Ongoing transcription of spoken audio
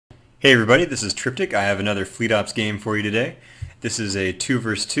Hey everybody, this is Triptych. I have another Fleet Ops game for you today. This is a 2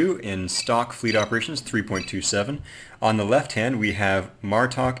 vs 2 in stock Fleet Operations 3.27. On the left hand we have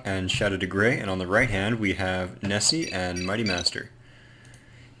Martok and Shadow de Grey, and on the right hand we have Nessie and Mighty Master.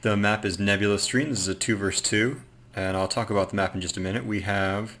 The map is Nebula Stream. This is a 2 vs 2, and I'll talk about the map in just a minute. We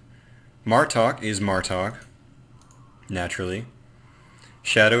have Martok is Martok, naturally.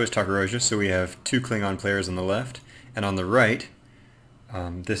 Shadow is Takaraja, so we have two Klingon players on the left, and on the right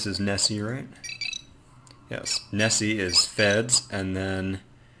this is Nessie, right? Yes. Nessie is Feds, and then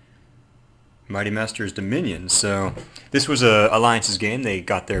Mighty Master is Dominion. So this was a Alliance's game. They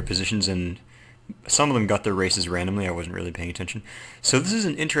got their positions, and some of them got their races randomly. I wasn't really paying attention. So this is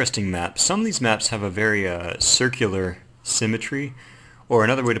an interesting map. Some of these maps have a very circular symmetry, or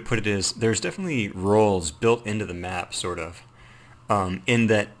another way to put it is there's definitely roles built into the map, sort of. In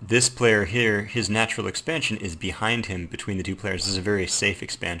that this player here, his natural expansion is behind him between the two players. This is a very safe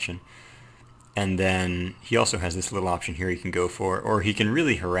expansion. And then he also has this little option here he can go for, or he can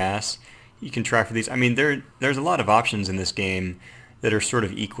really harass. He can try for these. I mean, there's a lot of options in this game that are sort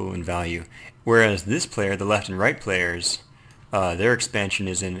of equal in value. Whereas this player, the left and right players, their expansion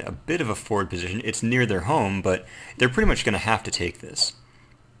is in a bit of a forward position. It's near their home, but they're pretty much going to have to take this.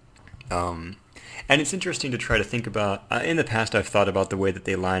 And it's interesting to try to think about, in the past I've thought about the way that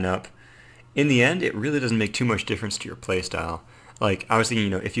they line up. In the end, it really doesn't make too much difference to your playstyle. Like, I was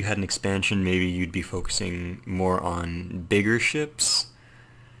thinking, if you had an expansion, maybe you'd be focusing more on bigger ships,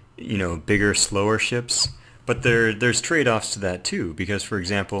 bigger, slower ships. But there's trade-offs to that too, because, for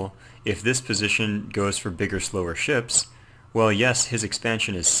example, if this position goes for bigger, slower ships, well, yes, his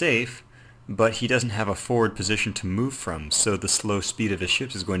expansion is safe, but he doesn't have a forward position to move from, so the slow speed of his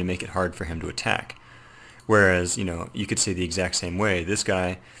ships is going to make it hard for him to attack. Whereas, you could say the exact same way. This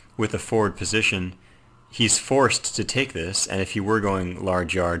guy, with a forward position, he's forced to take this, and if he were going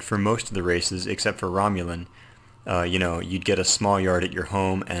large yard for most of the races, except for Romulan, you'd get a small yard at your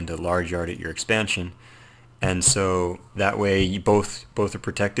home and a large yard at your expansion. And so that way you both are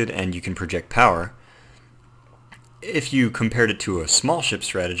protected and you can project power. If you compared it to a small ship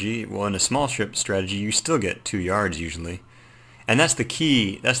strategy, well, in a small ship strategy you still get 2 yards usually. And that's the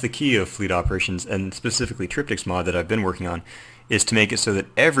key of Fleet Operations, and specifically Triptych's mod that I've been working on, is to make it so that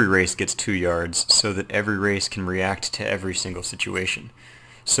every race gets 2 yards, so that every race can react to every single situation,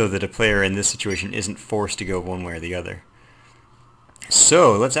 so that a player in this situation isn't forced to go one way or the other.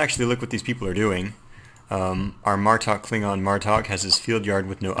 So let's actually look what these people are doing. Our Martok Klingon Martok has his field yard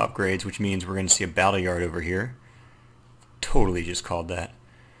with no upgrades, which means we're going to see a battle yard over here. Totally just called that.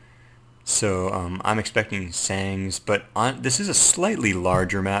 So I'm expecting Sangs, but this is a slightly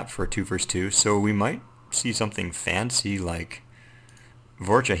larger map for a 2 vs 2, so we might see something fancy like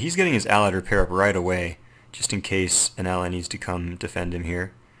Vorcha. He's getting his ally to repair up right away, just in case an ally needs to come defend him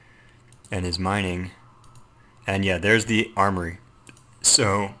here. And his mining. And yeah, there's the armory.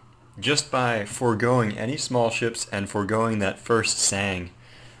 So just by foregoing any small ships and foregoing that first Sang,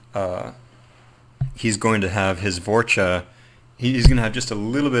 he's going to have his Vorcha. He's going to have just a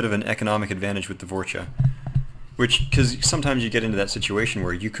little bit of an economic advantage with the Vorcha. Because sometimes you get into that situation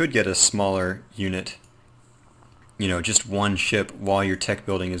where you could get a smaller unit, just one ship while your tech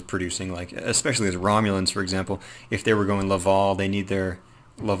building is producing, like especially as Romulans, for example. If they were going Laval, they need their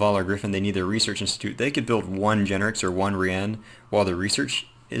Laval or Griffin, they need their research institute. They could build one Generix or one Rian while the research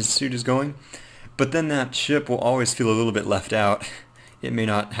institute is going. But then that ship will always feel a little bit left out. It may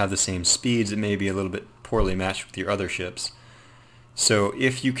not have the same speeds. It may be a little bit poorly matched with your other ships. So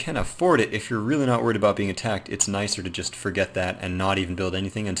if you can afford it, if you're really not worried about being attacked, it's nicer to just forget that and not even build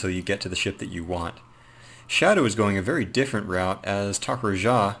anything until you get to the ship that you want. Shadow is going a very different route, as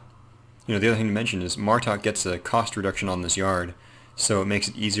Takaraja, the other thing to mention is Martok gets a cost reduction on this yard, so it makes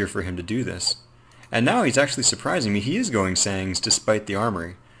it easier for him to do this. And now he's actually surprising me. He is going Sangs despite the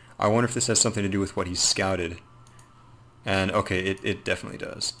armory. I wonder if this has something to do with what he's scouted. And okay, it definitely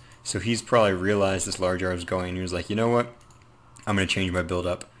does. So he's probably realized this large yard was going, and he was like, you know what? I'm going to change my build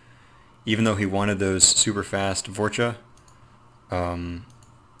up. Even though he wanted those super fast Vorcha,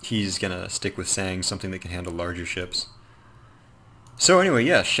 he's going to stick with Sang, something that can handle larger ships. So anyway,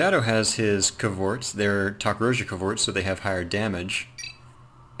 yeah, Shadow has his Cavorts. They're Takaraja Cavorts, so they have higher damage.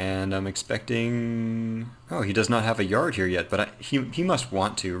 And I'm expecting... Oh, he does not have a yard here yet, but he must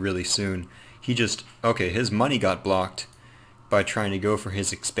want to really soon. Okay, his money got blocked by trying to go for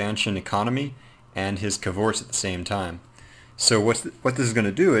his expansion economy and his Cavorts at the same time. So what this is going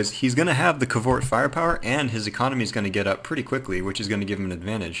to do is he's going to have the Cavort firepower, and his economy is going to get up pretty quickly, which is going to give him an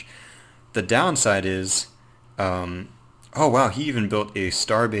advantage. The downside is, oh wow, he even built a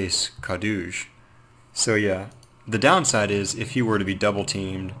Starbase Caduge. So yeah, the downside is if he were to be double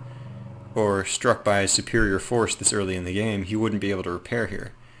teamed, or struck by a superior force this early in the game, he wouldn't be able to repair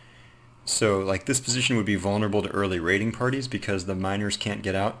here. So like this position would be vulnerable to early raiding parties because the miners can't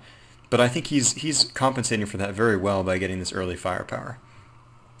get out. But I think he's compensating for that very well by getting this early firepower.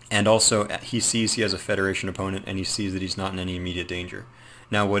 And also he sees he has a Federation opponent and he sees that he's not in any immediate danger.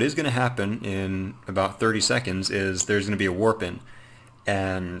 Now what is going to happen in about 30 seconds is there's going to be a warp in.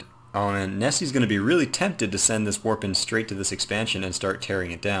 And Nessie's going to be really tempted to send this warp in straight to this expansion and start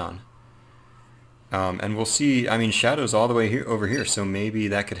tearing it down. And we'll see, I mean, Shadow's all the way here, over here, so maybe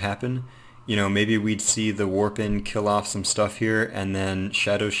that could happen. You know, maybe we'd see the warp in kill off some stuff here, and then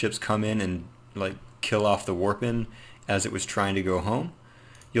Shadow ships come in and, like, kill off the warp in as it was trying to go home.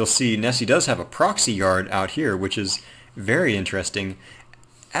 You'll see Nessie does have a proxy yard out here, which is very interesting.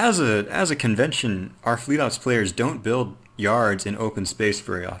 As a convention, our Fleet Ops players don't build yards in open space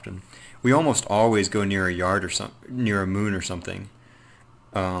very often. We almost always go near a yard or near a moon or something.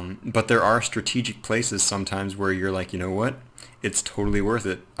 But there are strategic places sometimes where you're like, you know what, it's totally worth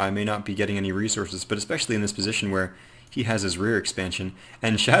it. I may not be getting any resources, but especially in this position where he has his rear expansion,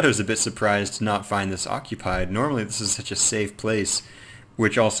 and Shadow's a bit surprised to not find this occupied. Normally this is such a safe place,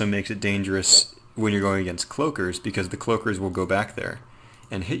 which also makes it dangerous when you're going against cloakers, because the cloakers will go back there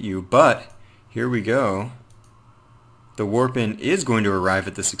and hit you. But here we go. The warp-in is going to arrive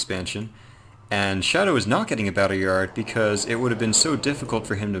at this expansion, and Shadow is not getting a battle yard because it would have been so difficult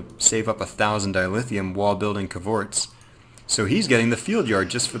for him to save up 1,000 dilithium while building cavorts. So he's getting the field yard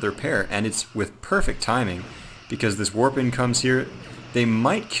just for the repair, and it's with perfect timing because this warp-in comes here. They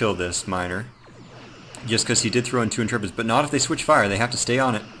might kill this miner just because he did throw in 2 intrepids, but not if they switch fire. They have to stay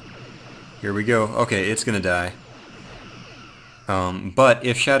on it. Here we go. Okay, it's going to die. But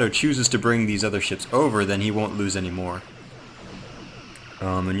if Shadow chooses to bring these other ships over, then he won't lose any more.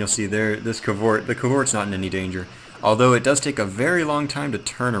 And you'll see there, the cavort's not in any danger. Although it does take a very long time to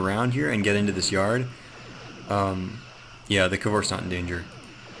turn around here and get into this yard. Yeah, the cavort's not in danger.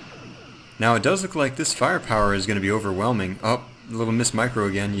 Now it does look like this firepower is going to be overwhelming. Oh, a little miss micro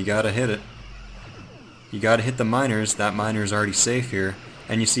again. You gotta hit it. You gotta hit the miners. That miner's already safe here.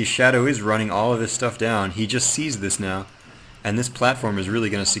 And you see Shadow is running all of his stuff down. He just sees this now. And this platform is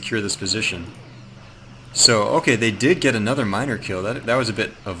really going to secure this position. So, okay, they did get another miner kill. That was a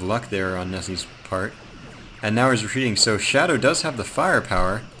bit of luck there on Nessie's part. And now he's retreating. So Shadow does have the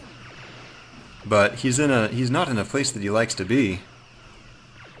firepower, but he's not in a place that he likes to be.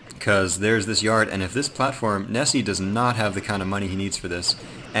 Because there's this yard, and if this platform, Nessie does not have the kind of money he needs for this.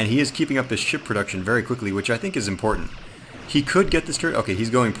 And he is keeping up his ship production very quickly, which I think is important. He could get this turret. Okay, he's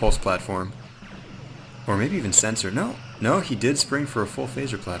going pulse platform. Or maybe even sensor. No, he did spring for a full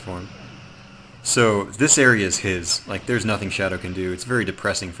phaser platform. So this area is his. Like, there's nothing Shadow can do. It's very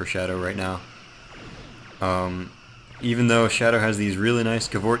depressing for Shadow right now. Even though Shadow has these really nice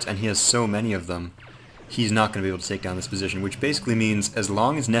cavorts, and he has so many of them, he's not going to be able to take down this position, which basically means as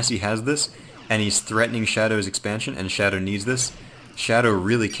long as Nessie has this, and he's threatening Shadow's expansion, and Shadow needs this, Shadow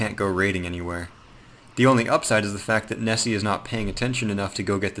really can't go raiding anywhere. The only upside is the fact that Nessie is not paying attention enough to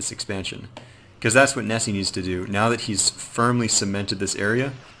go get this expansion. Because that's what Nessie needs to do. Now that he's firmly cemented this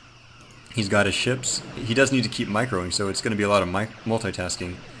area, he's got his ships. He does need to keep microing, so it's going to be a lot of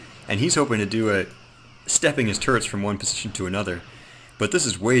multitasking. And he's hoping to do stepping his turrets from one position to another. But this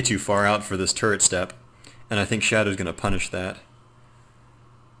is way too far out for this turret step, and I think Shadow's going to punish that.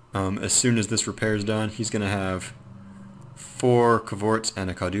 As soon as this repair is done, he's going to have 4 cavorts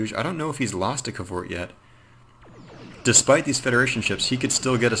and a caudouge. I don't know if he's lost a cavort yet. Despite these Federation ships, he could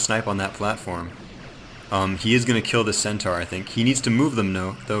still get a snipe on that platform. He is going to kill the Centaur, I think. He needs to move them,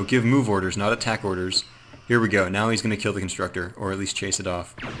 though. Give move orders, not attack orders. Here we go. Now he's going to kill the Constructor, or at least chase it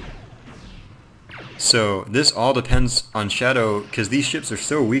off. So this all depends on Shadow, because these ships are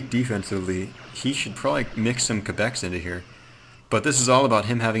so weak defensively. He should probably mix some Quebecs into here. But this is all about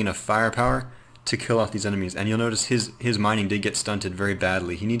him having enough firepower to kill off these enemies. And you'll notice his mining did get stunted very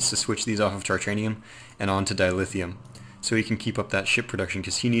badly. He needs to switch these off of Tartranium and onto dilithium, so he can keep up that ship production,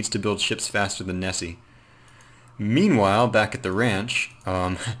 because he needs to build ships faster than Nessie. Meanwhile, back at the ranch,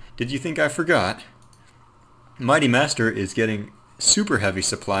 did you think I forgot? Mighty Master is getting super heavy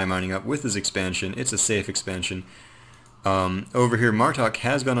supply mining up with his expansion. It's a safe expansion. Over here, Martok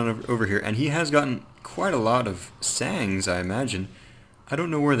has gone on over here, and he has gotten quite a lot of Sangs, I imagine. I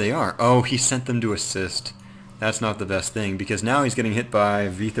don't know where they are. Oh, he sent them to assist. That's not the best thing, because now he's getting hit by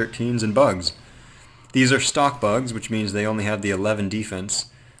V-13s and bugs. These are stock bugs, which means they only have the 11 defense,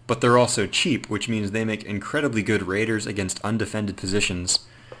 but they're also cheap, which means they make incredibly good raiders against undefended positions.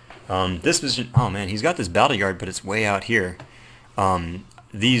 This position, oh man, he's got this battle yard, but it's way out here.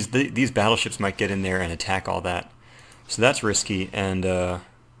 These battleships might get in there and attack all that, so that's risky. And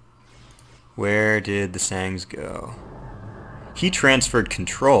Where did the Sangs go? He transferred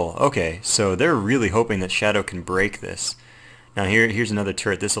control. Okay, so they're really hoping that Shadow can break this. Now here's another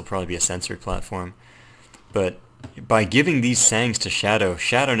turret. This will probably be a censored platform. But by giving these Sangs to Shadow,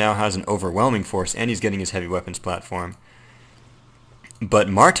 Shadow now has an overwhelming force, and he's getting his heavy weapons platform. But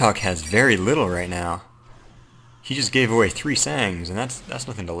Martok has very little right now. He just gave away 3 Sangs, and that's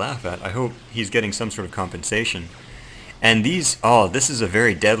nothing to laugh at. I hope he's getting some sort of compensation. And these, this is a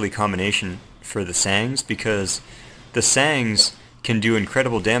very deadly combination for the Sangs, because the Sangs can do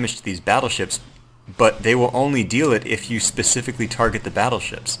incredible damage to these battleships, but they will only deal it if you specifically target the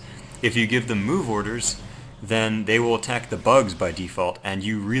battleships. If you give them move orders, then they will attack the bugs by default, and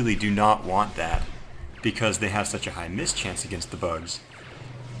you really do not want that, because they have such a high miss chance against the bugs.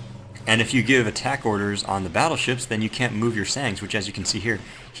 And if you give attack orders on the battleships, then you can't move your Sangs, which, as you can see here,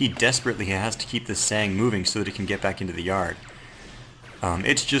 he desperately has to keep this Sang moving so that it can get back into the yard.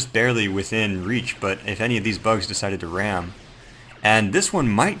 It's just barely within reach, but if any of these bugs decided to ram, and this one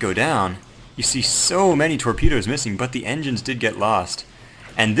might go down. You see so many torpedoes missing, but the engines did get lost.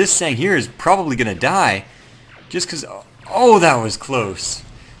 And this Sang here is probably going to die, just because, oh, that was close.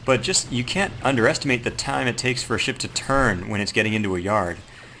 But just, you can't underestimate the time it takes for a ship to turn when it's getting into a yard,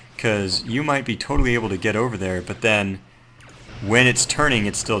 because you might be totally able to get over there, but then when it's turning,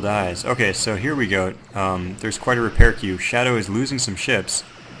 it still dies. Okay, so here we go. There's quite a repair queue. Shadow is losing some ships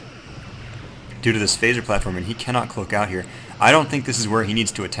due to this phaser platform, and he cannot cloak out here. I don't think this is where he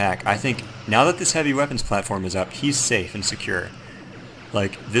needs to attack. I think now that this heavy weapons platform is up, he's safe and secure.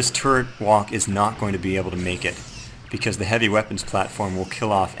 Like, this turret walk is not going to be able to make it, because the heavy weapons platform will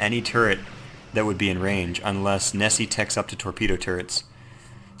kill off any turret that would be in range, unless Nessie techs up to torpedo turrets.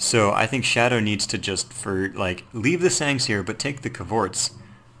 So I think Shadow needs to just, leave the Sangs here, but take the cavorts.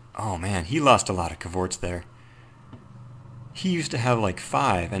 Oh man, he lost a lot of cavorts there. He used to have like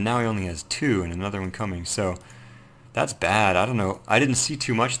 5, and now he only has 2, and another one coming, so that's bad. I don't know. I didn't see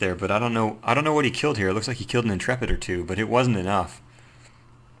too much there, but I don't know what he killed here. It looks like he killed an Intrepid or 2, but it wasn't enough.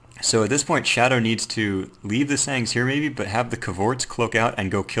 So at this point, Shadow needs to leave the Sangs here maybe, but have the cavorts cloak out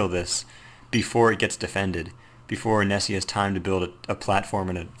and go kill this before it gets defended. Before Nessie has time to build a platform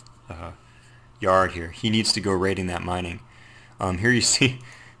and a yard here. He needs to go raiding that mining. Here you see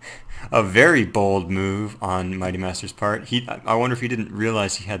a very bold move on Mighty Master's part. I wonder if he didn't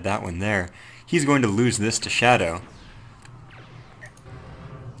realize he had that one there. He's going to lose this to Shadow.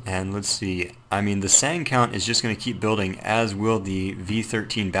 And let's see. I mean, the Sang count is just going to keep building, as will the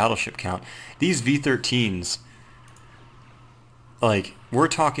V-13 battleship count. These V-13s, like, we're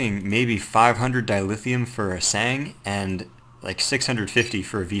talking maybe 500 dilithium for a Sang and like 650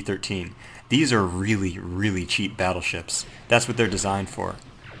 for a V-13. These are really, really cheap battleships. That's what they're designed for.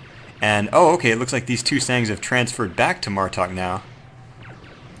 And, oh, okay, it looks like these 2 Sangs have transferred back to Martok now.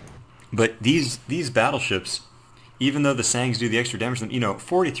 But these battleships, even though the Sangs do the extra damage to them,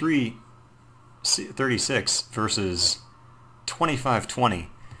 43-36 versus 25-20.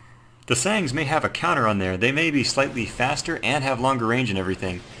 The Sangs may have a counter on there. They may be slightly faster and have longer range and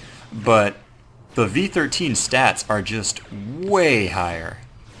everything, but the V-13 stats are just way higher.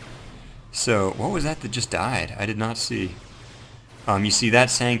 So, what was that just died? I did not see. You see that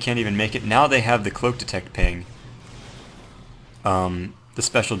Sang can't even make it. Now they have the cloak detect ping. The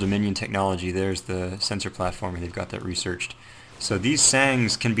special Dominion technology, there's the sensor platform, and they've got that researched. So these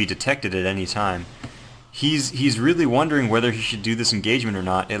Sangs can be detected at any time. He's really wondering whether he should do this engagement or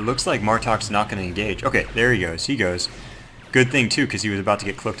not. It looks like Martok's not going to engage. Okay, there he goes. He goes. Good thing, too, because he was about to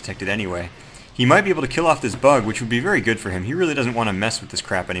get cloak detected anyway. He might be able to kill off this bug, which would be very good for him. He really doesn't want to mess with this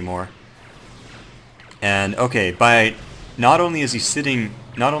crap anymore. And, okay, not only is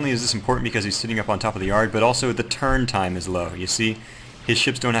this important because he's sitting up on top of the yard, but also the turn time is low. You see? His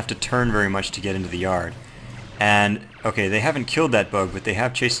ships don't have to turn very much to get into the yard. And, okay, they haven't killed that bug, but they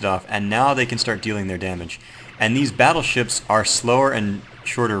have chased it off, and now they can start dealing their damage. And these battleships are slower and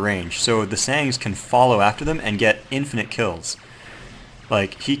shorter range, so the Sangs can follow after them and get infinite kills.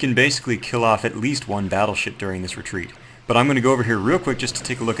 Like, he can basically kill off at least 1 battleship during this retreat. But I'm going to go over here real quick just to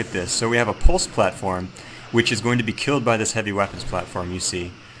take a look at this. So we have a pulse platform, which is going to be killed by this heavy weapons platform, you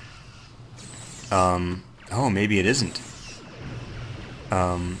see. Oh, maybe it isn't.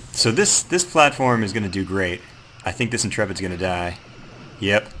 So this platform is going to do great. I think this Intrepid's going to die.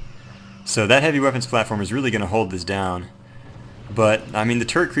 Yep. So that heavy weapons platform is really going to hold this down. But, I mean, the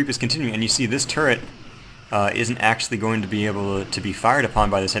turret creep is continuing, and you see this turret isn't actually going to be able to be fired upon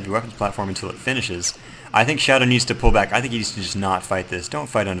by this heavy weapons platform until it finishes. I think Shadow needs to pull back. I think he needs to just not fight this. Don't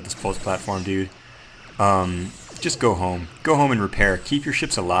fight under this pulse platform, dude. Just go home. Go home and repair. Keep your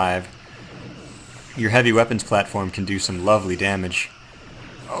ships alive. Your heavy weapons platform can do some lovely damage.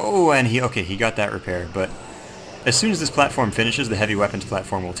 Oh, and he got that repair, but as soon as this platform finishes, the heavy weapons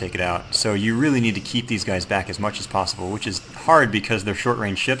platform will take it out. So you really need to keep these guys back as much as possible, which is hard because they're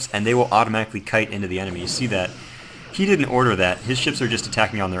short-range ships, and they will automatically kite into the enemy. You see that? He didn't order that. His ships are just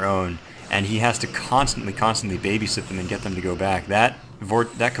attacking on their own, and he has to constantly babysit them and get them to go back. That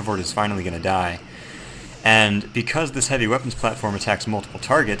Cavort is finally going to die. And because this heavy weapons platform attacks multiple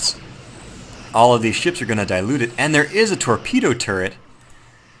targets, all of these ships are going to dilute it, and there is a torpedo turret.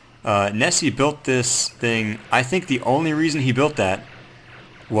 Nessie built this thing. I think the only reason he built that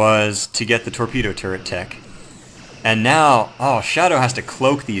was to get the torpedo turret tech. And now, oh, Shadow has to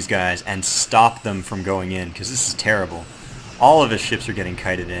cloak these guys and stop them from going in, because this is terrible. All of his ships are getting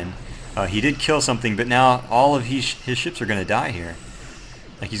kited in. He did kill something, but now all of his ships are going to die here.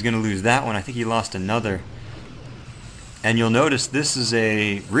 Like, he's going to lose that one. I think he lost another. And you'll notice this is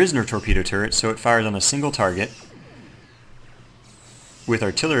a Risner torpedo turret, so it fires on a single target with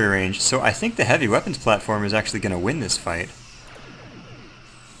artillery range, so I think the heavy weapons platform is actually going to win this fight.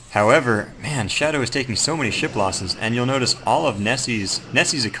 However, man, Shadow is taking so many ship losses, and you'll notice all of Nessie's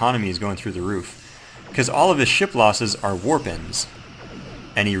economy is going through the roof, because all of his ship losses are warp-ins,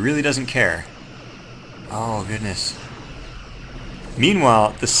 and he really doesn't care. Oh, goodness.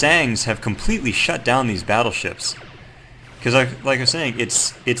 Meanwhile, the Sangs have completely shut down these battleships, because like I was saying,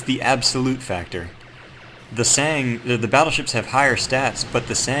 it's the absolute factor. The battleships have higher stats, but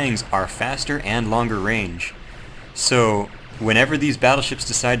the Sangs are faster and longer range. So whenever these battleships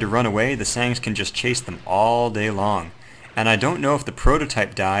decide to run away, the Sangs can just chase them all day long. And I don't know if the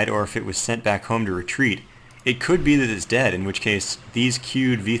prototype died or if it was sent back home to retreat. It could be that it's dead, in which case these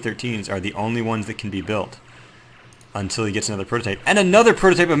queued V-13s are the only ones that can be built until he gets another prototype. And another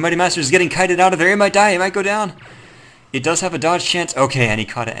prototype of Mighty Master is getting kited out of there. It might die. It might go down. It does have a dodge chance. Okay, and he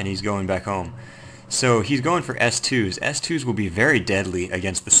caught it, and he's going back home. So he's going for S2s. S2s will be very deadly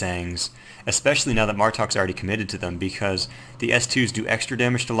against the Sangs, especially now that Martok's already committed to them, because the S2s do extra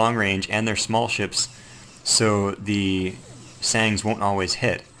damage to long range and they're small ships, so the Sangs won't always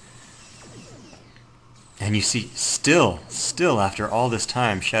hit. And you see, still after all this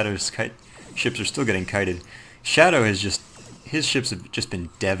time, Shadow's ships are still getting kited. Shadow has his ships have just been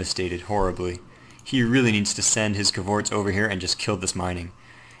devastated horribly. He really needs to send his Cavorts over here and just kill this mining,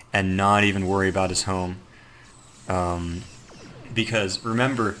 and not even worry about his home. Because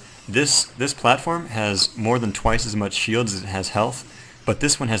remember, this platform has more than twice as much shields as it has health, but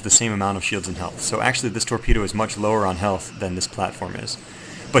this one has the same amount of shields and health. So actually this torpedo is much lower on health than this platform is.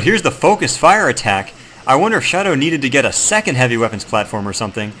 But here's the focused fire attack. I wonder if Shadow needed to get a second heavy weapons platform or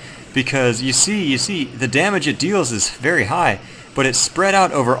something, because you see, the damage it deals is very high, but it's spread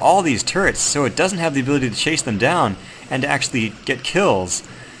out over all these turrets, so it doesn't have the ability to chase them down and to actually get kills.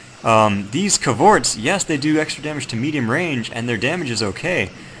 These Cavorts, yes, they do extra damage to medium range, and their damage is okay,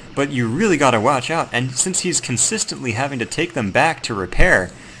 but you really gotta watch out, and since he's consistently having to take them back to repair,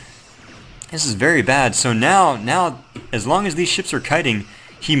 this is very bad. So now, as long as these ships are kiting,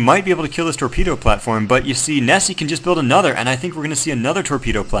 he might be able to kill this torpedo platform, but you see, Nessie can just build another, and I think we're gonna see another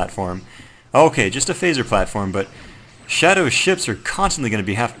torpedo platform. Okay, just a phaser platform, but Shadow's ships are constantly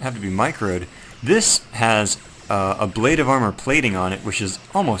gonna have to be microed. This has a blade of armor plating on it, which is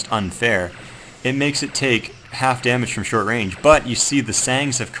almost unfair. It makes it take half damage from short range, but you see the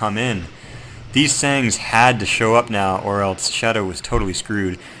Sangs have come in. These Sangs had to show up now, or else Shadow was totally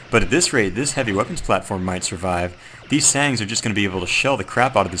screwed. But at this rate, this heavy weapons platform might survive. These Sangs are just going to be able to shell the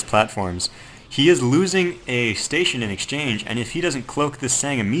crap out of these platforms. He is losing a station in exchange, and if he doesn't cloak this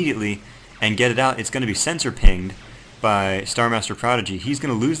Sang immediately and get it out, it's going to be sensor pinged by Starmaster Prodigy. He's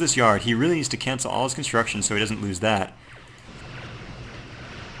going to lose this yard. He really needs to cancel all his construction so he doesn't lose that.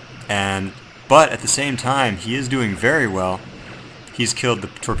 But at the same time, he is doing very well. He's killed the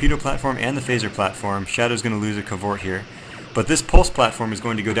torpedo platform and the phaser platform. Shadow's going to lose a Cavort here. But this pulse platform is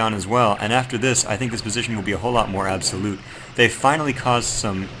going to go down as well, and after this, I think this position will be a whole lot more absolute. They finally caused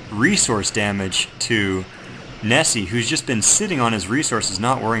some resource damage to Nessie, who's just been sitting on his resources,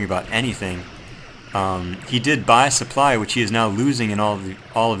 not worrying about anything. He did buy supply, which he is now losing in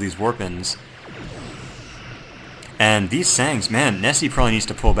all of these warp-ins. And these Sangs, man, Nessie probably needs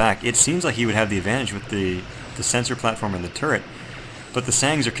to pull back. It seems like he would have the advantage with the sensor platform and the turret, but the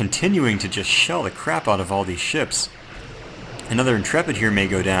Sangs are continuing to just shell the crap out of all these ships. Another Intrepid here may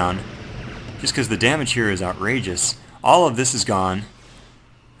go down, just because the damage here is outrageous. All of this is gone,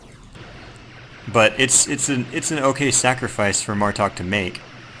 but it's an okay sacrifice for Martok to make.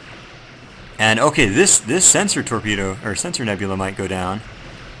 And okay, this sensor torpedo or sensor nebula might go down.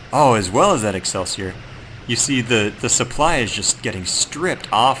 Oh, as well as that Excelsior. You see, the supply is just getting stripped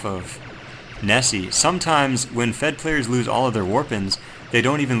off of Nessie. Sometimes when Fed players lose all of their warp-ins, they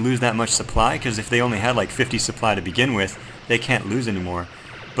don't even lose that much supply, because if they only had like 50 supply to begin with, they can't lose anymore.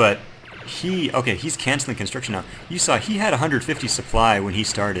 But he's canceling construction now. You saw he had 150 supply when he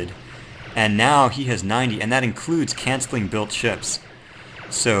started, and now he has 90, and that includes canceling built ships.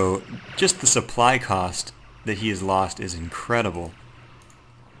 So just the supply cost that he has lost is incredible.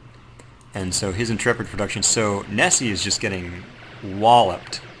 And so his Intrepid production, so Nessie is just getting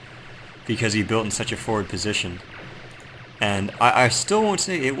walloped because he built in such a forward position. And I still won't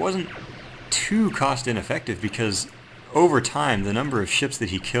say it wasn't too cost ineffective, because over time the number of ships that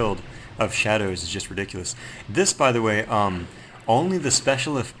he killed of Shadows is just ridiculous. This, by the way, only the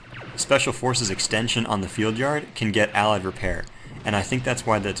Special Forces extension on the field yard can get Allied repair, and I think that's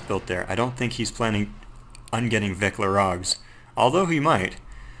why that's built there. I don't think he's planning on getting Veklerogs, although he might.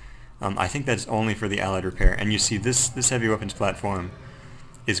 I think that's only for the Allied repair. And you see this heavy weapons platform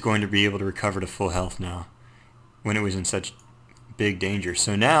is going to be able to recover to full health now, when it was in such big danger.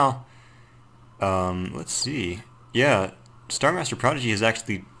 So now, let's see. Yeah, Star Master Prodigy has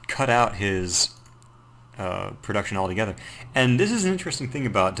actually cut out his production altogether. And this is an interesting thing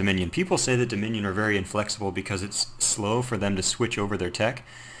about Dominion. People say that Dominion are very inflexible because it's slow for them to switch over their tech.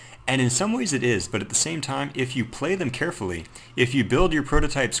 And in some ways it is, but at the same time, if you play them carefully, if you build your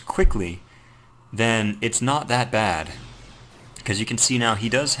prototypes quickly, then it's not that bad. Because you can see now he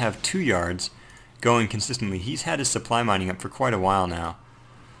does have 2 yards going consistently. He's had his supply mining up for quite a while now.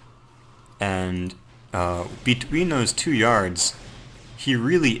 And between those 2 yards, he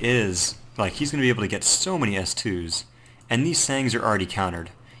really is, like, he's going to be able to get so many S2s. And these Sangs are already countered.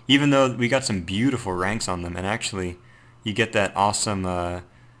 Even though we got some beautiful ranks on them, and actually you get that awesome,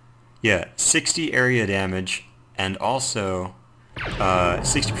 60 area damage, and also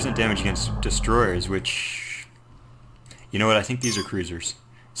 60% damage against destroyers, which, you know what, I think these are cruisers.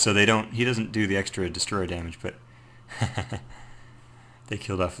 So he doesn't do the extra destroyer damage, but they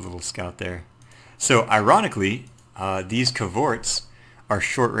killed off a little scout there. So ironically, these Cavorts are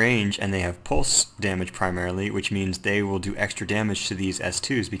short range, and they have pulse damage primarily, which means they will do extra damage to these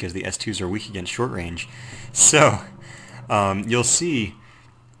S2s because the S2s are weak against short range. So you'll see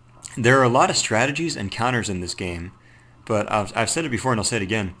there are a lot of strategies and counters in this game, but I've said it before and I'll say it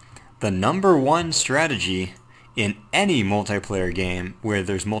again. The #1 strategy in any multiplayer game where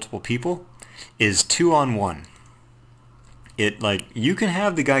there's multiple people is 2-on-1. You can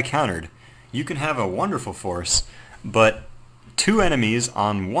have the guy countered, you can have a wonderful force, but 2 enemies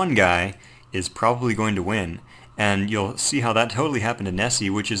on 1 guy is probably going to win. And you'll see how that totally happened to Nessie,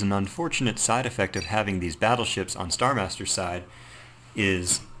 which is an unfortunate side effect of having these battleships on Star Master's side,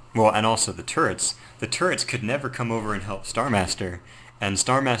 and also the turrets. The turrets could never come over and help Star Master, and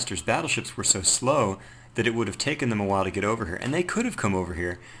Star Master's battleships were so slow that it would have taken them a while to get over here. And they could have come over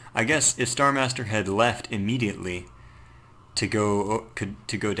here. I guess if Star Master had left immediately to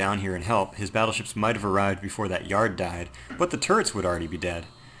go down here and help, his battleships might have arrived before that yard died, but the turrets would already be dead.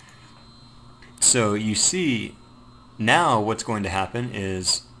 So you see, now what's going to happen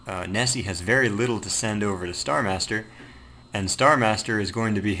is Nessie has very little to send over to Star Master, and Star Master is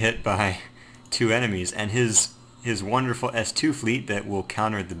going to be hit by 2 enemies, and his wonderful S2 fleet that will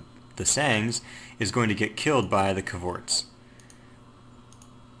counter the Sangs is going to get killed by the Cavorts.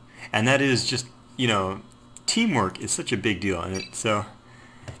 And that is just, teamwork is such a big deal in it. So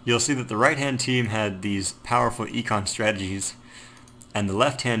you'll see that the right-hand team had these powerful econ strategies, and the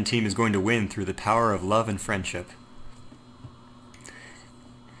left-hand team is going to win through the power of love and friendship.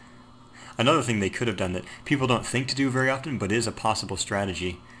 Another thing they could have done that people don't think to do very often, but is a possible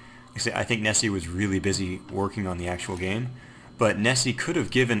strategy. I think Nessie was really busy working on the actual game, but Nessie could have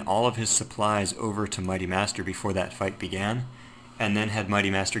given all of his supplies over to Mighty Master before that fight began, and then had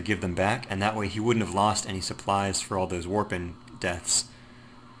Mighty Master give them back, and that way he wouldn't have lost any supplies for all those Warpin deaths.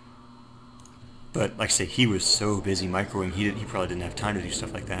 But like I say, he was so busy microwing, he probably didn't have time to do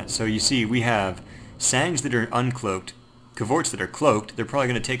stuff like that. So you see, we have Sangs that are uncloaked, Cavorts that are cloaked. They're probably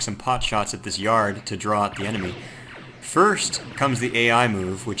going to take some pot shots at this yard to draw out the enemy. First comes the AI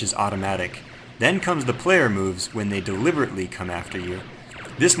move, which is automatic. Then comes the player moves when they deliberately come after you.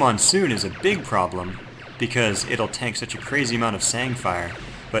 This Monsoon is a big problem because it'll tank such a crazy amount of Sang fire.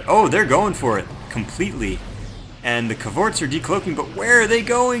 But oh, they're going for it completely. And the Cavorts are decloaking, but where are they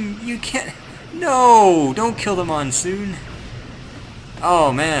going? You can't... No! Don't kill the Monsoon.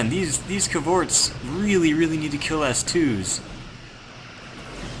 Oh man, these Cavorts really need to kill S2s.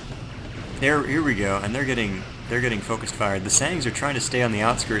 Here we go, and they're getting focused fired. The Sangs are trying to stay on the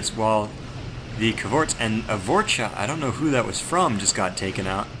outskirts while the Cavorts and a Vorcha, I don't know who that was from, just got taken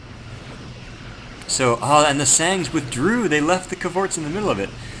out. So, and the Sangs withdrew. They left the Cavorts in the middle of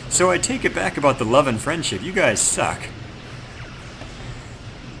it. So I take it back about the love and friendship. You guys suck.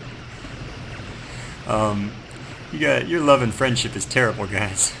 Um, your love and friendship is terrible,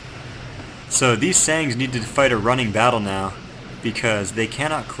 guys. So these Sangs need to fight a running battle now because they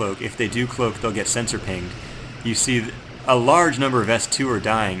cannot cloak. If they do cloak, they'll get sensor pinged. You see a large number of S2 are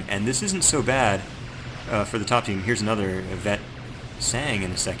dying, and this isn't so bad for the top team. Here's another vet Sang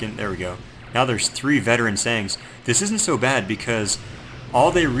in a second. There we go. Now there's 3 veteran Sangs. This isn't so bad because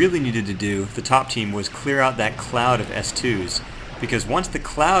all they really needed to do, the top team, was clear out that cloud of S2s. Because once the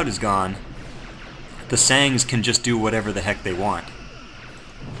cloud is gone, the Sangs can just do whatever the heck they want.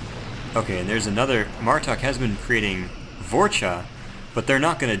 Okay, and there's another... Martok has been creating Vorcha, but they're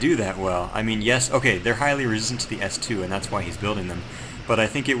not going to do that well. I mean, yes, okay, they're highly resistant to the S2, and that's why he's building them. But I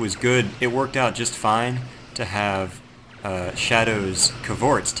think it was good. It worked out just fine to have Shadow's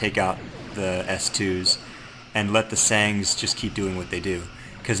Cavorts take out the S2s and let the Sangs just keep doing what they do.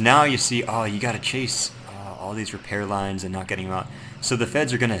 Because now you see, oh, you got to chase all these repair lines and not getting them out. So the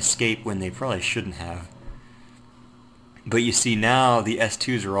Feds are going to escape when they probably shouldn't have. But you see now the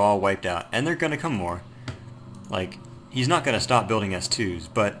S2s are all wiped out, and they're going to come more. Like, he's not going to stop building S2s,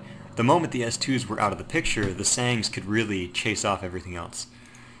 but the moment the S2s were out of the picture, the Sangs could really chase off everything else.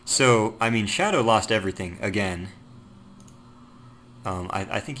 So, I mean, Shadow lost everything again.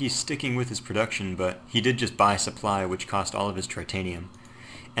 I think he's sticking with his production, but he did just buy supply, which cost all of his Tritanium.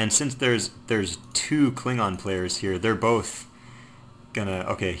 And since there's 2 Klingon players here, they're both gonna...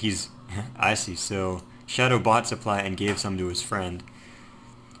 Okay, he's... I see, so Shadow bought supply and gave some to his friend.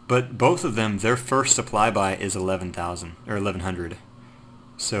 But both of them, their first supply buy is 11,000, or 1,100.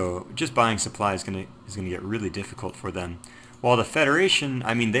 So just buying supply is gonna get really difficult for them. While the Federation,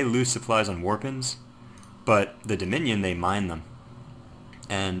 I mean, they lose supplies on Warpins, but the Dominion, they mine them.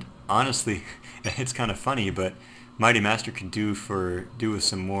 And honestly, it's kind of funny, but Mighty Master could do with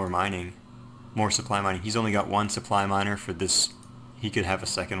some more mining, more supply mining. He's only got 1 supply miner for this. He could have a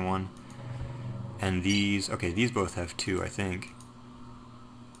second one. And these, okay, these both have 2, I think.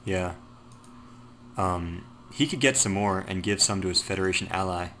 Yeah. He could get some more and give some to his Federation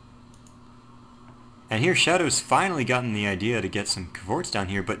ally. And here Shadow's finally gotten the idea to get some Cavorts down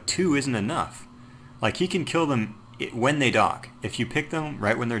here, but 2 isn't enough. Like, he can kill them when they dock. If you pick them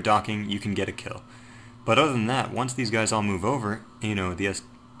right when they're docking, you can get a kill. But other than that, once these guys all move over, you know, the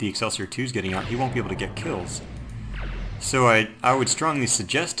Excelsior 2's getting out, he won't be able to get kills. So I would strongly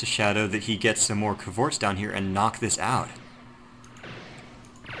suggest to Shadow that he get some more Cavorts down here and knock this out.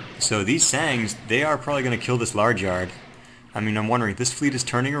 So these Sangs, they are probably going to kill this large yard. I mean, I'm wondering, this fleet is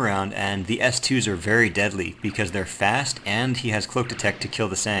turning around, and the S2s are very deadly because they're fast, and he has Cloak Detect to kill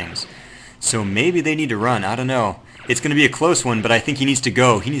the Sangs. So maybe they need to run, I don't know. It's going to be a close one, but I think he needs to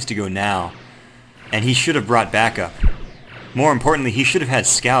go. He needs to go now. And he should have brought backup. More importantly, he should have had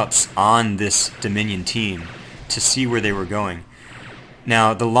scouts on this Dominion team to see where they were going.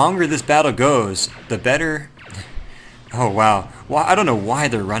 Now, the longer this battle goes, the better... Oh, wow. Well, I don't know why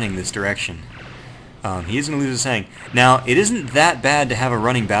they're running this direction. He is going to lose a Sang. Now, it isn't that bad to have a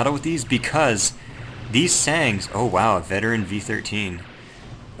running battle with these because these Sangs... Oh, wow, a veteran V13.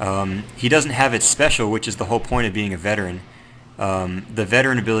 He doesn't have its special, which is the whole point of being a veteran. The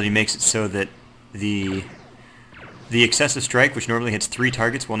veteran ability makes it so that the excessive strike, which normally hits 3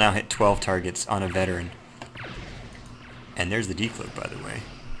 targets, will now hit 12 targets on a veteran. And there's the decloak, by the way.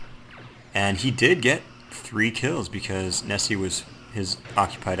 And he did get 3 kills because Nessie was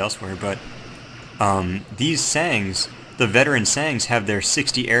occupied elsewhere, but these Sangs, the veteran Sangs, have their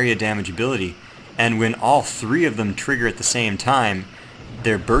 60 area damage ability, and when all 3 of them trigger at the same time,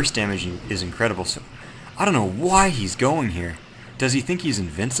 their burst damage is incredible. So I don't know why he's going here. Does he think he's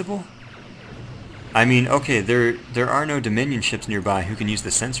invincible? I mean, okay, there are no Dominion ships nearby who can use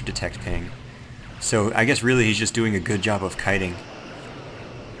the sensor detect ping. So I guess really he's just doing a good job of kiting.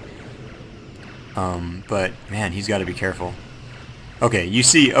 But man, he's got to be careful. Okay, you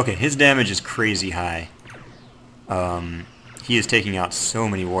see, okay, his damage is crazy high. He is taking out so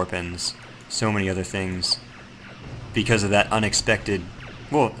many Warpins, so many other things, because of that unexpected...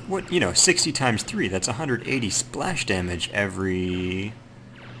 Well, what, you know, 60 times 3, that's 180 splash damage every...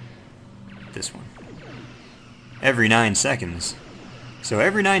 This one. Every 9 seconds. So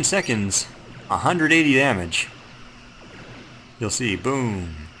every 9 seconds, 180 damage. You'll see,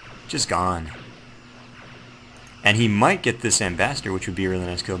 boom, just gone. And he might get this Ambassador, which would be a really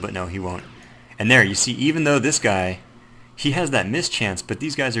nice kill, but no, he won't. And there, you see, even though this guy, he has that miss chance, but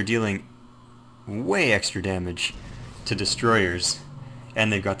these guys are dealing way extra damage to destroyers,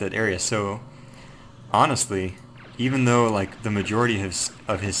 and they've got that area. So, honestly, even though like the majority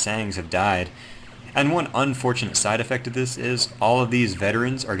of his Sangs have died, and one unfortunate side effect of this is all of these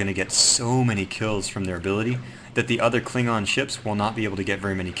veterans are going to get so many kills from their ability. that the other Klingon ships will not be able to get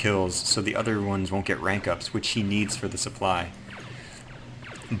very many kills, so the other ones won't get rank ups, which he needs for the supply.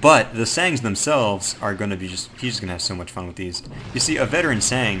 But the Sangs themselves are going to be he's just going to have so much fun with these. You see, a veteran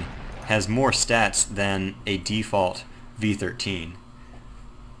Sang has more stats than a default V-13.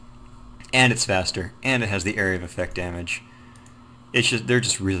 And it's faster, and it has the area of effect damage. They're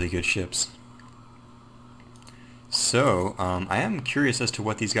just really good ships. So, I am curious as to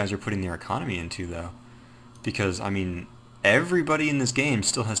what these guys are putting their economy into, though. Because, I mean, everybody in this game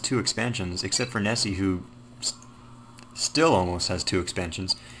still has 2 expansions, except for Nessie, who still almost has 2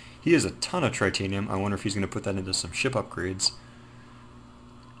 expansions. He has a ton of Tritanium. I wonder if he's going to put that into some ship upgrades.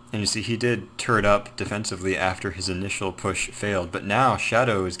 And you see, he did turret up defensively after his initial push failed, but now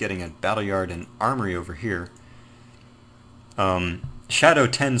Shadow is getting a battle yard and armory over here. Shadow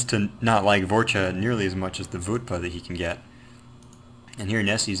tends to not like Vorcha nearly as much as the Vutpa that he can get. And here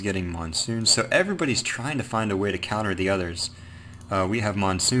Nessie's getting Monsoons, so everybody's trying to find a way to counter the others. We have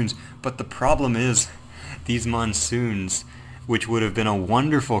Monsoons, but the problem is these Monsoons, which would have been a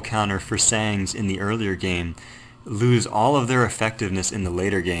wonderful counter for Sangs in the earlier game, lose all of their effectiveness in the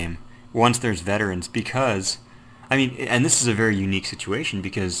later game once there's veterans, because, I mean, and this is a very unique situation,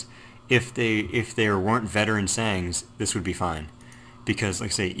 because if there weren't veteran Sangs, this would be fine. Because, like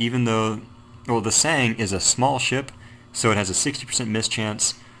I say, even though, well, the Sang is a small ship, so it has a 60% miss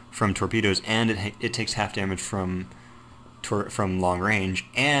chance from torpedoes, and it takes half damage from long range,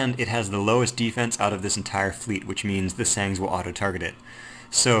 and it has the lowest defense out of this entire fleet, which means the Sangs will auto-target it.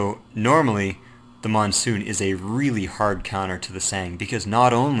 So, normally, the Monsoon is a really hard counter to the Sang, because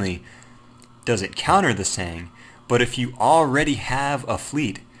not only does it counter the Sang, but if you already have a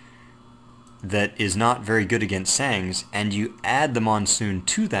fleet that is not very good against Sangs, and you add the Monsoon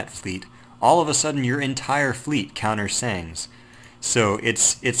to that fleet, all of a sudden your entire fleet counters Sangs. So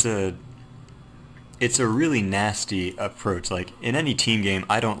it's a really nasty approach. Like, in any team game,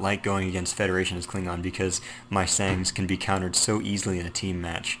 I don't like going against Federation as Klingon because my Sangs can be countered so easily in a team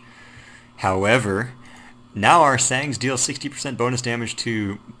match. However, now our Sangs deal 60% bonus damage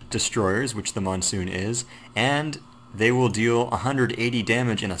to destroyers, which the Monsoon is, and they will deal 180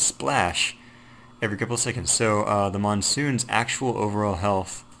 damage in a splash every couple of seconds. So the Monsoon's actual overall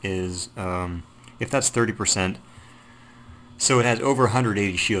health is, if that's 30%, so it has over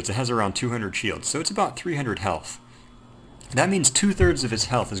 180 shields. It has around 200 shields, so it's about 300 health. That means 2/3 of its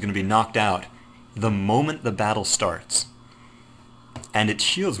health is going to be knocked out the moment the battle starts, and its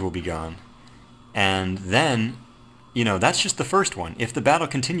shields will be gone. And then, you know, that's just the first one. If the battle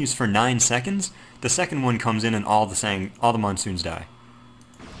continues for 9 seconds, the second one comes in and all the Monsoons die.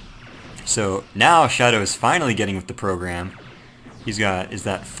 So now Shadow is finally getting with the program. He's got, is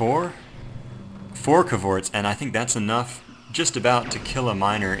that 4? 4 Cavorts, and I think that's enough just about to kill a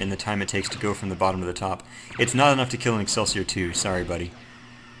miner in the time it takes to go from the bottom to the top. It's not enough to kill an Excelsior 2, sorry buddy.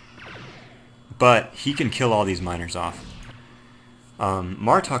 But he can kill all these miners off.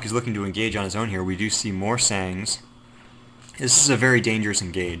 Martok is looking to engage on his own here. We do see more Sangs. This is a very dangerous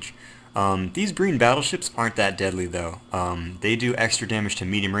engage. These Breen battleships aren't that deadly though. They do extra damage to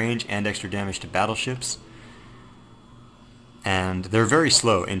medium range and extra damage to battleships. And they're very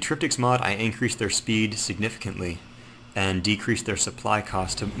slow. In Triptych's mod, I increased their speed significantly and decreased their supply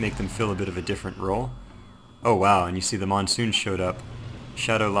cost to make them fill a bit of a different role. Oh wow, and you see the Monsoon showed up.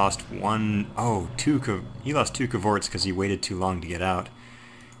 Shadow lost he lost 2 Cavorts because he waited too long to get out.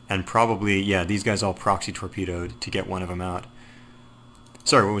 And probably, yeah, these guys all proxy torpedoed to get one of them out.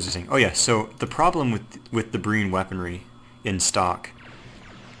 Sorry, what was I saying? Oh yeah, so the problem with the Breen weaponry in stock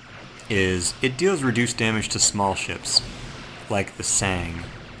is it deals reduced damage to small ships, like the Sang.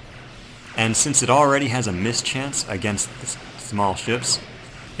 And since it already has a miss chance against the small ships,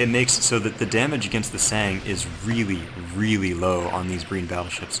 it makes it so that the damage against the Sang is really, really low on these Breen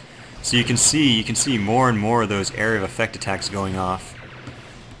battleships. So you can see more and more of those area of effect attacks going off.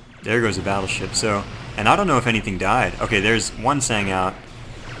 There goes a battleship. So, and I don't know if anything died. Okay, there's one Sang out,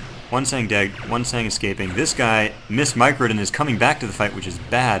 one Sang dead, one Sang escaping. This guy mismicroed and is coming back to the fight, which is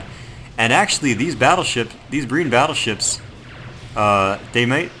bad. And actually, these Breen battleships, they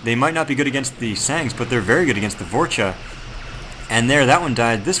might not be good against the Sangs, but they're very good against the Vorcha. And there, that one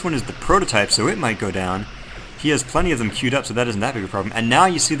died. This one is the prototype, so it might go down. He has plenty of them queued up, so that isn't that big a problem. And now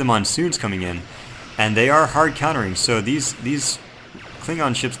you see the Monsoons coming in, and they are hard countering. So these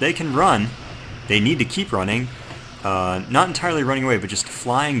Klingon ships, they can run. They need to keep running. Not entirely running away, but just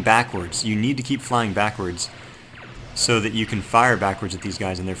flying backwards. You need to keep flying backwards so that you can fire backwards at these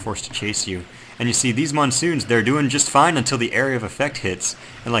guys and they're forced to chase you. And you see, these Monsoons, they're doing just fine until the area of effect hits.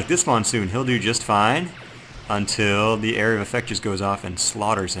 And like this Monsoon, he'll do just fine until the area of effect just goes off and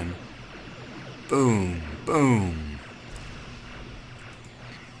slaughters him. Boom, boom. Boom.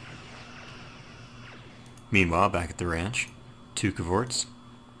 Meanwhile, back at the ranch, 2 Cavorts.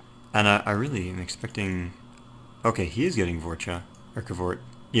 And I really am expecting... Okay, he is getting Vorcha. Or Cavort.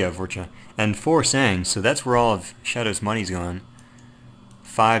 Yeah, Vorcha. And 4 Sangs, so that's where all of Shadow's money's gone.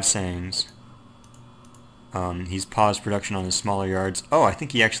 5 Sangs. He's paused production on his smaller yards. Oh, I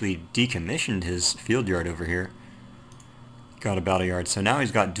think he actually decommissioned his field yard over here. Got a battle yard. So now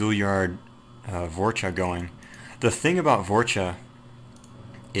he's got dual yard Vorcha going. The thing about Vorcha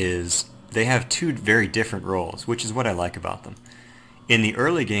is they have 2 very different roles, which is what I like about them. In the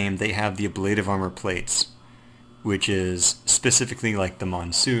early game, they have the ablative armor plates, which is specifically like the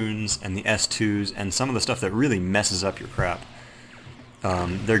monsoons and the S2s and some of the stuff that really messes up your crap.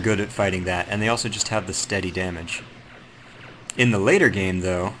 They're good at fighting that, and they also just have the steady damage. In the later game,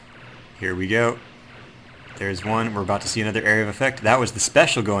 though, here we go. There's one. We're about to see another area of effect. That was the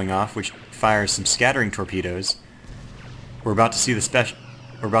special going off, which fires some scattering torpedoes. We're about to see the special.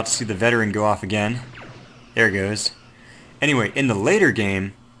 We're about to see the veteran go off again. There it goes. Anyway, in the later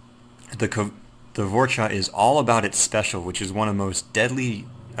game, the Vorcha is all about its special, which is one of the most deadly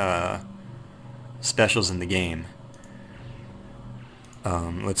specials in the game.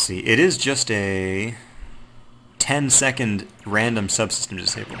 Let's see. It is just a 10-second random subsystem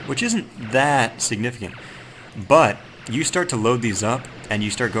disable, which isn't that significant. But you start to load these up, and you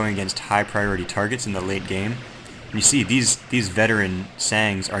start going against high-priority targets in the late game. And you see these veteran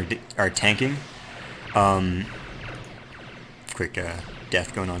Sangs are tanking. Quick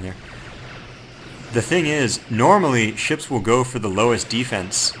death going on there. The thing is, normally ships will go for the lowest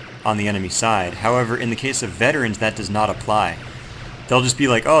defense on the enemy side. However, in the case of veterans, that does not apply. They'll just be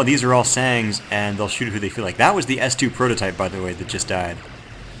like, oh, these are all Sangs, and they'll shoot who they feel like. That was the S2 prototype, by the way, that just died.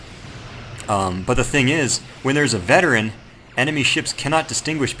 But the thing is, when there's a veteran, enemy ships cannot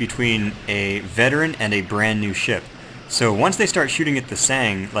distinguish between a veteran and a brand new ship. So once they start shooting at the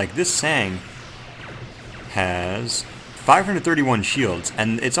Sang, like this Sang has 531 shields,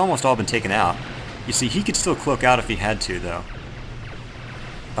 and it's almost all been taken out. You see, he could still cloak out if he had to, though.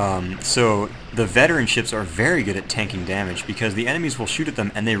 So the veteran ships are very good at tanking damage because the enemies will shoot at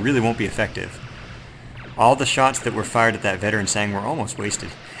them and they really won't be effective. All the shots that were fired at that veteran Sang were almost wasted.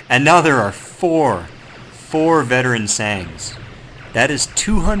 And now there are four veteran Sangs. That is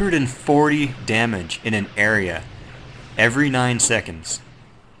 240 damage in an area every 9 seconds.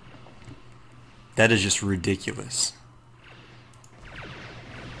 That is just ridiculous.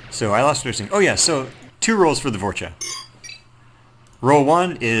 So I lost what I was saying. Oh yeah, so 2 roles for the Vorcha. Role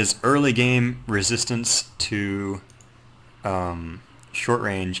 1 is early game resistance to short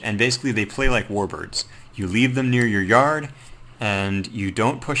range, and basically they play like warbirds. You leave them near your yard, and you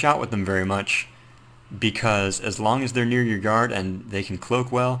don't push out with them very much, because as long as they're near your yard and they can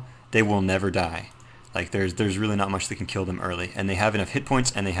cloak well, they will never die. Like there's really not much that can kill them early, and they have enough hit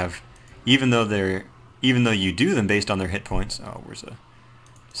points, and they have, even though you do them based on their hit points. Oh, where's a?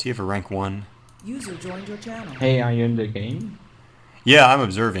 See if a rank 1. User joined your channel. Hey, are you in the game? Yeah, I'm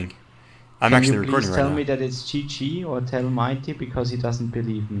observing. I'm actually recording right now. Can you please tell me that it's GG, or tell Mighty, because he doesn't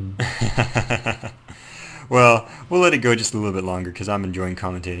believe me. Well, we'll let it go just a little bit longer because I'm enjoying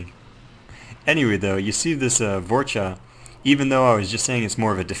commentating. Anyway, though, you see this Vorcha, even though I was just saying it's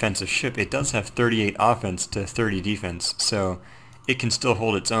more of a defensive ship, it does have 38 offense to 30 defense, so it can still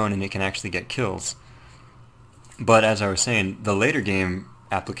hold its own and it can actually get kills. But as I was saying, the later game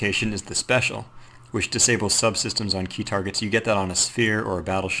application is the special, which disables subsystems on key targets. You get that on a sphere or a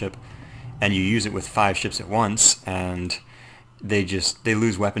battleship, and you use it with 5 ships at once, and they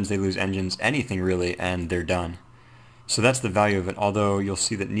lose weapons, they lose engines, anything really, and they're done. So that's the value of it, although you'll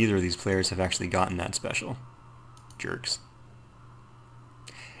see that neither of these players have actually gotten that special. Jerks.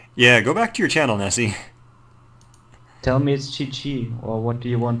 Yeah, go back to your channel, Nessie. Tell me it's GG, or what do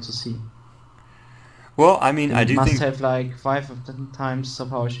you want to see? Well, I mean, I do think... must have like 5 of 10 times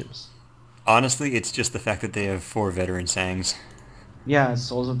of our ships. Honestly, it's just the fact that they have 4 veteran Sangs. Yeah,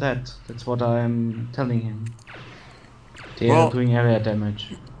 it's also that. That's what I'm telling him. They are doing area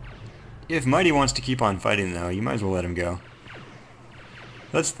damage. If Mighty wants to keep on fighting, though, you might as well let him go.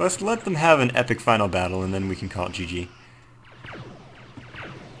 Let's let them have an epic final battle, and then we can call it GG.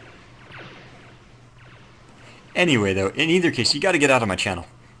 Anyway, though, in either case, you got to get out of my channel.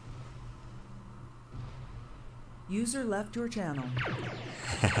 User left your channel.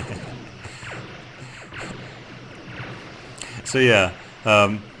 So yeah,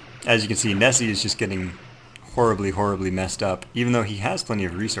 as you can see, Nessie is just getting horribly messed up. Even though he has plenty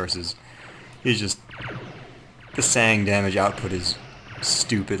of resources, he's just... the Sang damage output is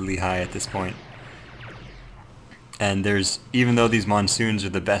stupidly high at this point. And even though these monsoons are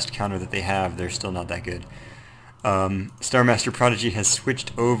the best counter that they have, they're still not that good. Star Master Prodigy has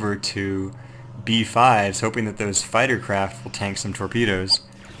switched over to B5s, hoping that those fighter craft will tank some torpedoes.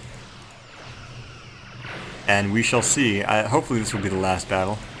 And we shall see. Hopefully this will be the last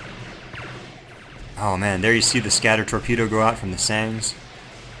battle. Oh man, there you see the scatter torpedo go out from the Sangs.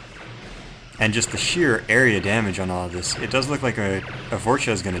 And just the sheer area damage on all of this. It does look like a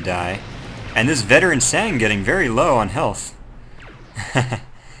Vorcha is going to die. And this veteran Sang getting very low on health.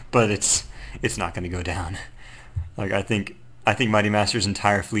 But it's not going to go down. Like I think Mighty Master's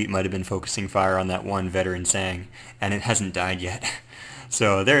entire fleet might have been focusing fire on that one veteran Sang, and it hasn't died yet.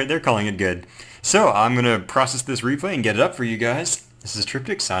 So they're calling it good. So I'm going to process this replay and get it up for you guys. This is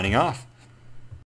Triptych signing off.